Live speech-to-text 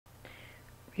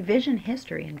Revision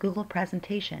history in Google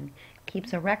Presentation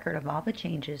keeps a record of all the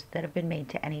changes that have been made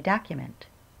to any document.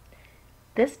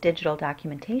 This digital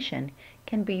documentation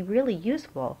can be really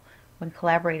useful when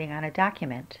collaborating on a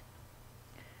document.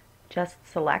 Just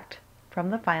select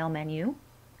from the File menu,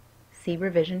 See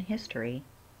Revision History,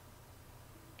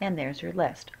 and there's your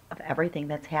list of everything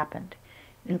that's happened.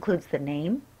 It includes the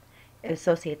name, it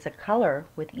associates a color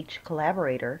with each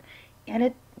collaborator, and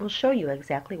it will show you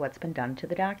exactly what's been done to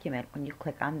the document when you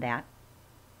click on that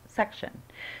section.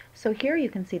 So here you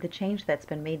can see the change that's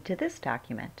been made to this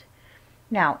document.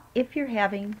 Now, if you're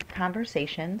having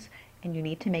conversations and you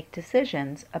need to make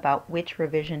decisions about which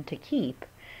revision to keep,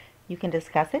 you can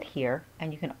discuss it here,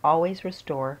 and you can always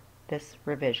restore this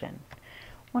revision.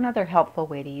 One other helpful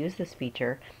way to use this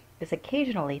feature is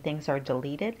occasionally things are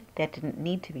deleted that didn't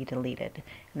need to be deleted,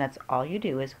 and that's all you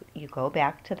do is you go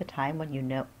back to the time when you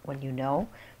know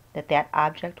that that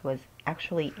object was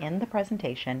actually in the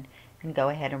presentation and go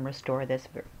ahead and restore this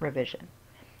revision.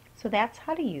 So that's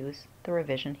how to use the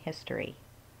revision history.